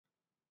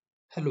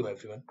Hello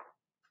everyone,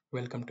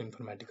 welcome to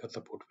Informatica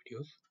Support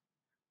Videos.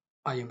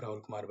 I am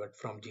Rahul Kumar Bhatt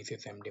from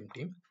GCS MDM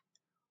team.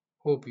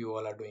 Hope you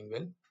all are doing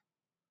well.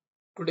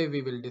 Today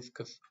we will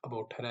discuss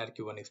about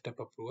hierarchy one step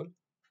approval.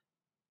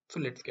 So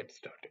let's get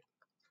started.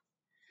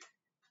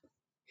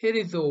 Here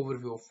is the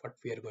overview of what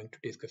we are going to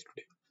discuss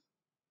today.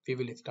 We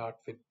will start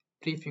with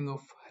briefing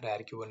of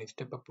hierarchy one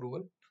step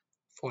approval,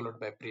 followed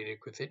by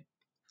prerequisite.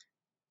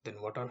 Then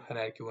what are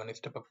hierarchy one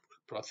step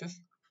approval process,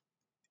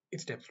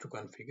 steps to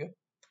configure,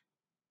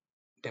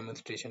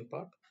 demonstration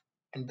part,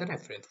 and the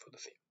reference for the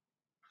same.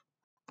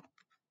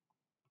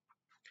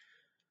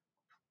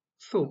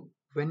 So,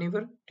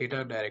 whenever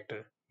data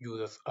director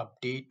uses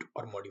update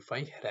or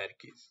modify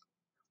hierarchies,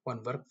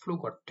 one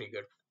workflow got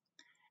triggered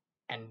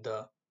and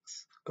the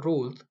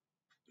roles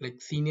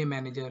like senior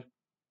manager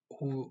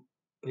who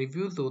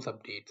reviews those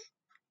updates,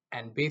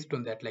 and based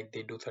on that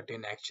they do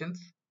certain actions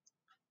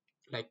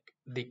like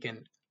they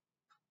can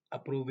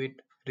approve it,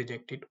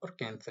 reject it, or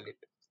cancel it.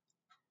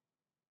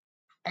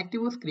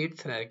 Activos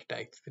creates hierarchy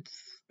types with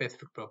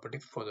specific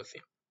properties for the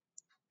same.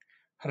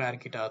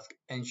 Hierarchy tasks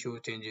ensure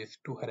changes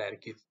to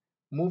hierarchies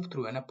move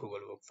through an approval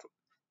workflow.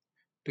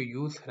 To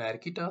use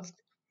hierarchy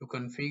tasks, you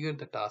configure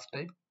the task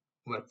type,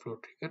 workflow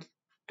triggers,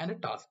 and a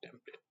task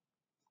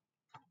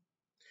template.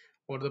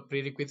 What are the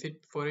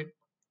prerequisites for it?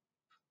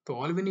 So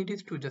all we need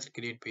is to just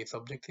create base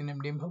objects in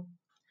MDM Hub,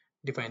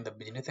 define the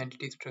business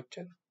entity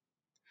structure.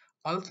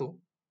 Also,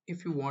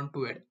 if you want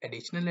to add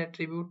additional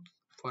attributes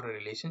for a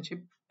relationship,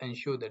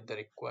 ensure that the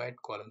required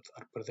columns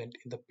are present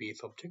in the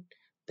base object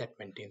that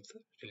maintains the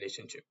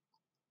relationship.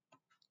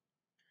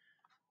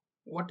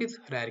 What is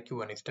hierarchy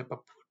one-step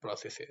approval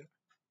process here?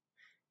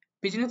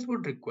 Business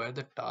would require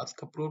the task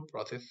approval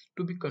process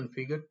to be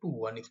configured to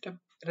one step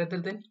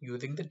rather than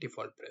using the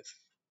default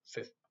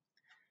process.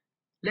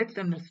 Let's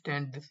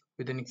understand this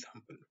with an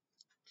example.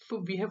 So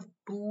we have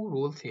two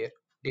roles here,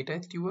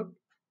 data steward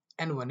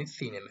and one is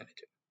senior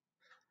manager.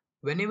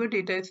 Whenever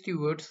data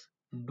stewards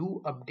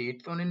do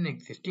updates on an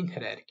existing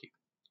hierarchy,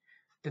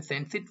 they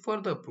send it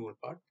for the approval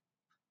part.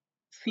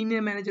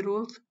 Senior manager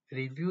roles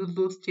reviews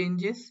those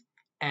changes,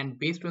 and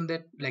based on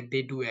that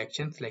they do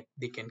actions like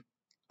they can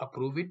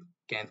approve it,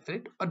 cancel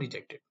it, or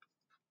reject it.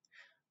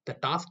 The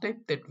task type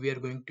that we are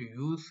going to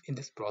use in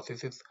this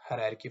process is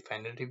hierarchy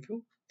final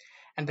review,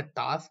 and the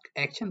task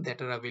actions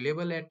that are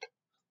available at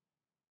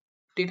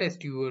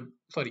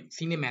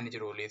senior manager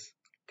role is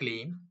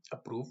claim,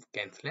 approve,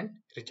 cancel, and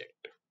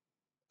reject.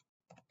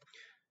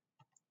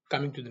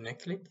 Coming to the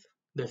next slide,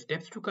 the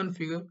steps to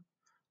configure.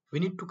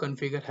 We need to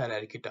configure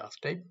hierarchy task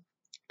type,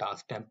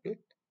 task template,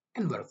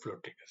 and workflow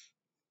triggers.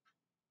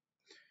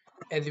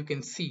 As you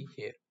can see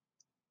here,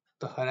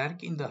 the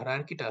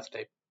hierarchy task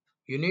type,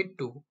 you need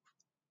to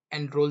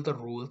enroll the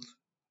roles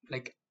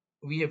like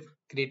we have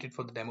created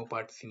for the demo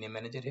part senior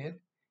manager here,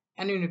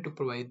 and you need to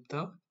provide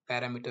the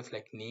parameters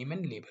like name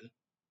and label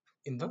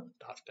in the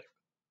task type.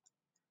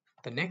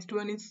 The next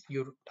one is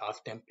your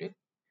task template,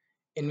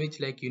 in which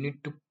you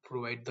need to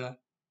provide the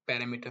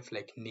parameters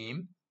like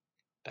name,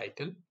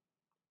 title,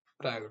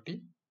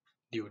 priority,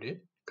 due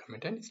date,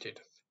 commit, and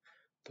status.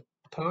 The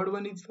third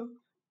one is the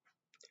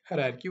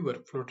hierarchy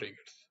workflow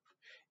triggers,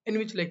 in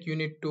which you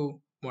need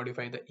to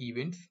modify the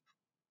events.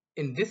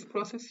 In this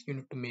process, you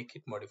need to make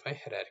it modify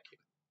hierarchy.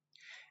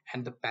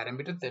 And the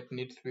parameters that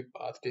needs to be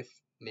passed is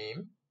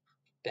name,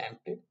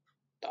 template,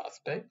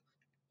 task type,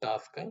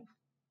 task kind,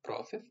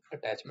 process,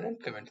 attachment,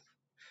 and comments.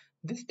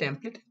 This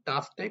template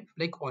task type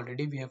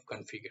already we have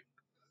configured.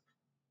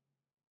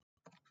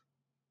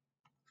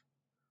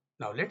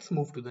 Now let's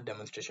move to the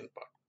demonstration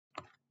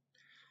part.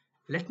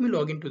 Let me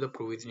log into the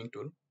provisioning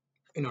tool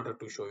in order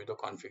to show you the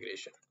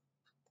configuration.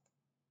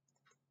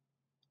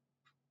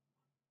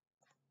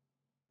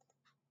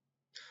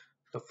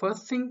 The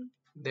first thing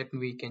that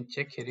we can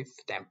check here is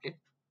template.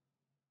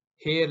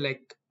 Here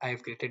I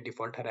have created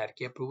default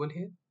hierarchy approval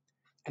here,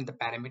 and the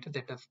parameter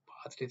that is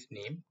passed is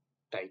name,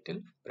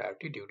 title,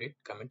 priority, due date,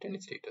 comment,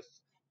 and status.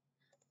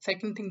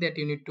 Second thing that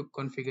you need to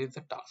configure is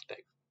the task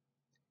type.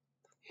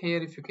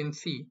 Here if you can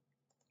see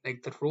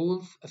the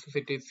roles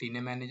associated senior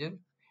manager,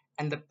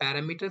 and the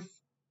parameters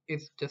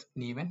is just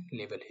name and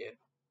label here.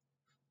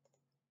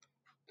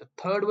 The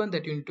third one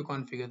that you need to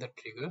configure the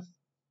triggers,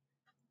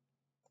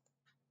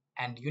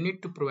 and you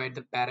need to provide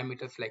the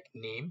parameters like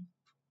name,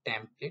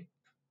 template,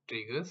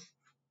 triggers,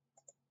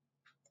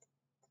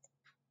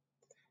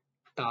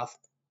 task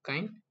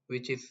kind,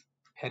 which is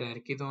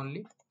hierarchies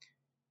only,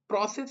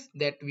 process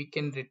that we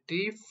can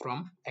retrieve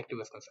from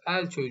Activus console.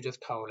 I'll show you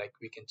just how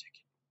we can check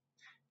it.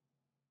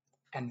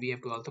 And we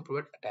have to also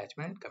provide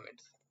attachment and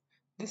comments.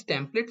 These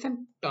templates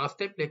and task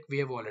type we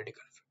have already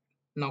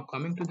configured. Now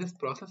coming to this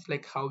process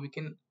how we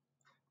can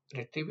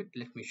retrieve it,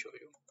 let me show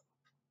you.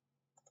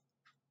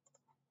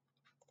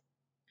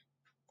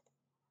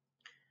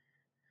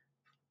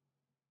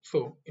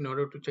 So in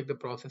order to check the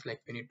process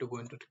we need to go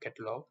into the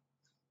catalog,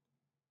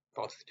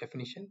 process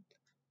definition,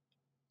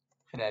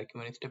 hierarchy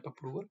one step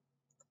approval,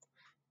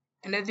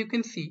 and as you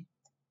can see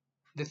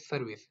this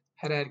service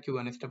hierarchy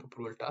one step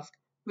approval task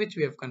which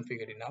we have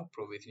configured in our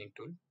provisioning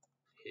tool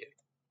here.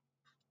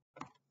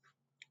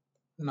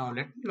 Now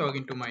let me log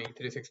into my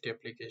 360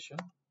 application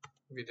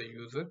with a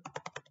user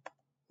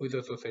who is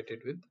associated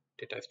with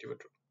data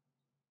steward role.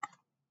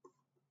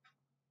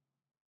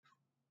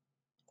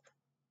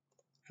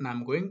 And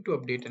I'm going to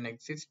update an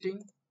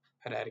existing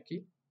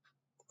hierarchy.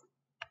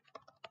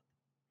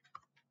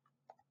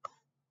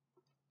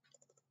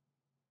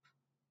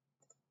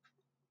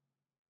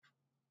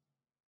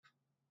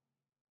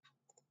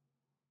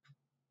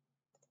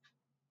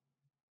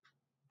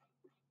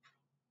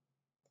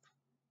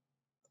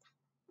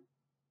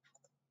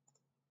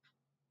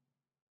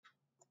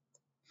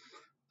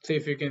 So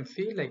if you can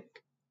see like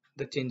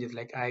the changes,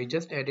 like I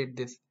just added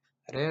this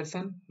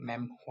Ryerson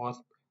mem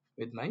hosp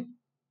with my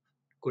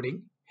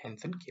coding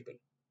Hansen cable.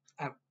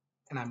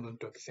 And I'm going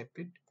to accept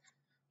it.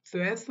 So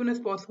as soon as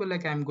possible,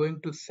 like I'm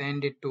going to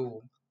send it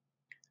to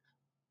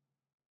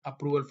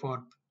approval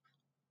for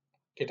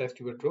data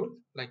steward role,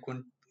 like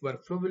one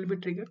workflow will be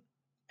triggered,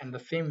 and the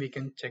same we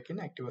can check in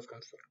Activus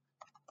console.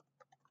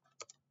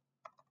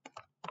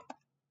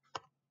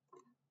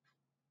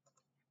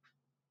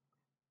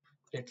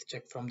 Let's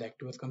check from the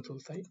Activus console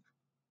side.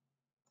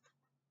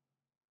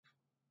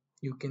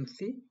 You can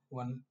see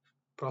one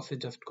process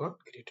just got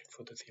created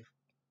for the same.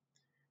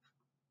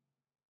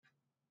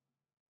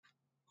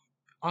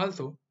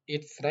 Also,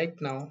 it's right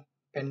now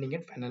pending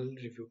at final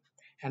review,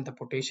 and the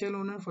potential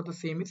owner for the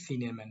same is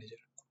senior manager.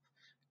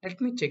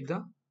 Let me check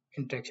the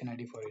interaction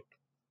ID for it.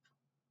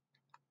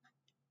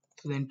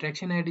 So the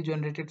interaction ID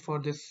generated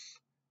for this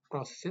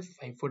process is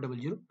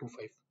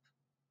 540025.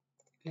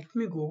 Let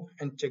me go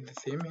and check the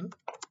same in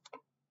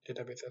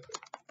database as well.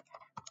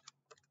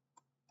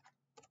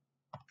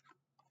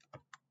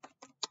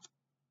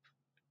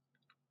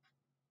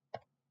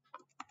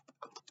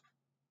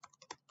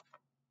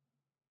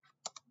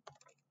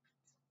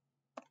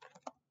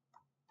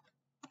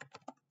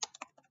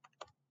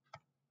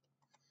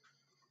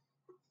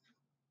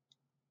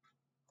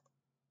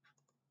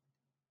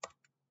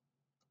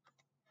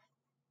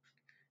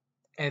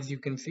 As you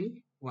can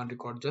see, one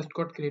record just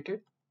got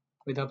created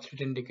with upstate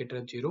indicator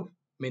of 0,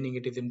 meaning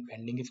it is in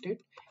pending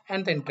state,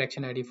 and the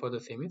interaction ID for the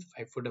same is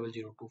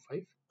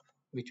 540025,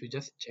 which we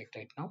just checked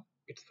right now.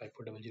 It's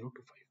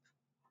 540025.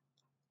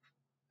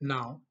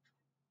 Now,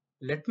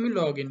 let me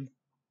log in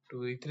to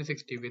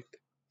E360 with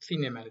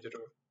senior manager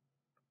role.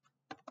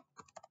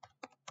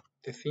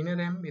 The senior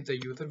M is a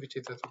user which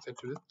is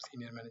associated with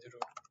senior manager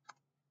role.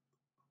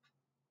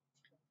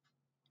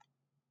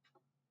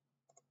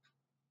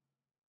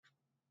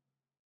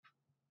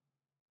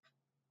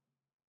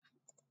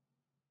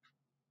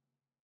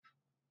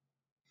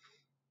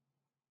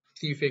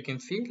 See if you can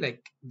see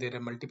like there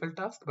are multiple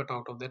tasks, but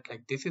out of that,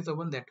 like this is the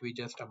one that we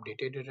just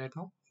updated it right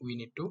now. We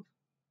need to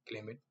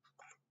claiming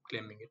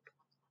it.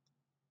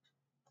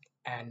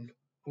 And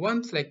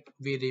once like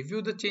we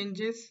review the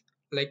changes,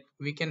 like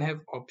we can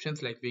have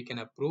options like we can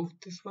approve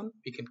this one,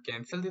 we can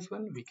cancel this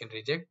one, we can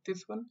reject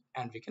this one,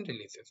 and we can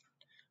release this one.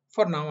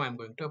 For now, I'm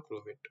going to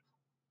approve it.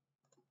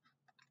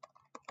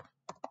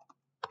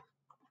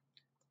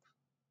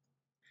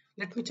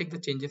 Let me check the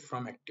changes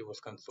from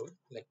Activos console,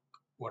 like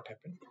what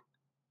happened.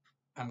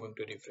 I'm going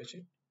to refresh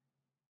it.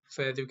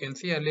 So as you can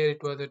see earlier,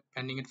 it was at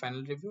pending at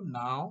final review.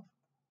 Now,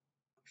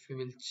 if you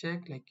will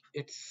check, like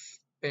it's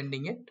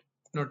pending at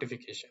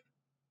notification.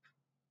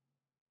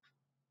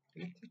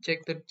 Let me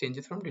check the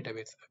changes from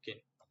database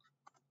again.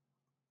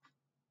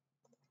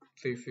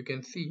 So if you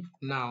can see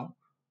now,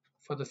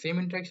 for the same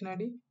interaction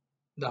ID,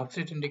 the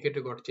upstate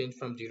indicator got changed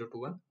from 0 to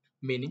 1,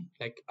 meaning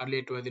like earlier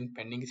it was in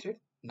pending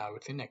state, now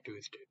it's in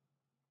active state.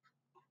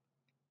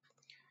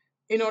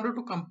 In order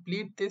to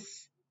complete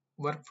this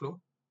workflow,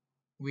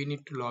 we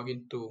need to log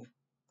into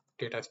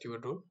data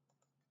steward role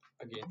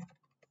again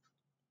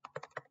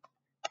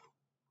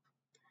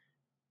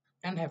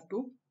and have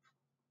to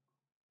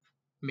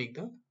make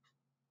the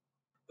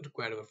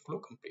required workflow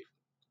complete.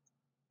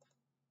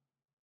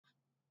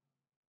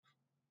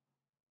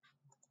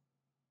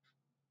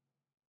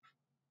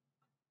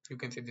 You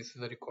can see this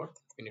is a record,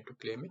 we need to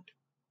claim it.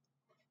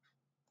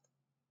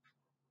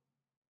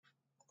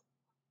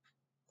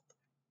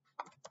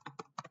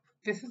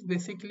 This is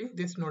basically,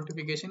 this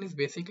notification is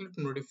basically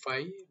to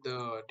notify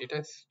the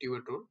data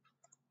steward role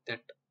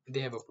that they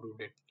have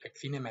approved it, like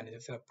senior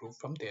managers have approved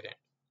from their end.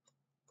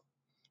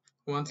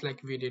 Once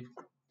like we did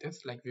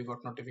this, like we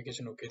got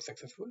notification, okay, it's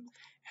successful,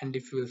 and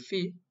if you will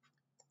see,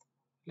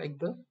 like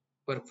the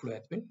workflow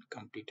has been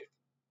completed.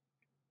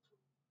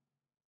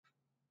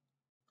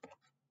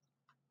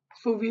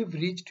 So we've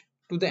reached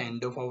to the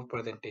end of our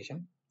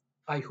presentation.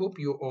 I hope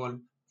you all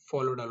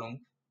followed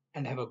along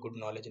and have a good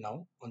knowledge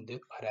now on the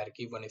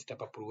hierarchy one-step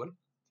approval.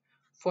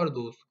 For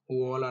those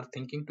who all are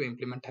thinking to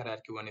implement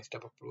hierarchy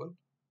one-step approval,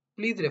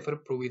 please refer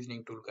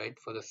provisioning tool guide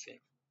for the same.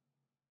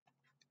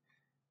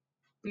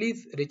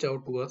 Please reach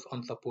out to us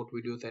on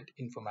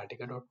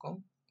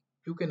supportvideos@informatica.com.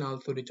 You can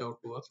also reach out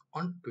to us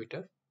on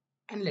Twitter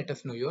and let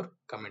us know your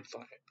comments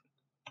on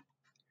it.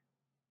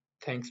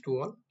 Thanks to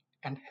all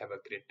and have a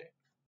great day.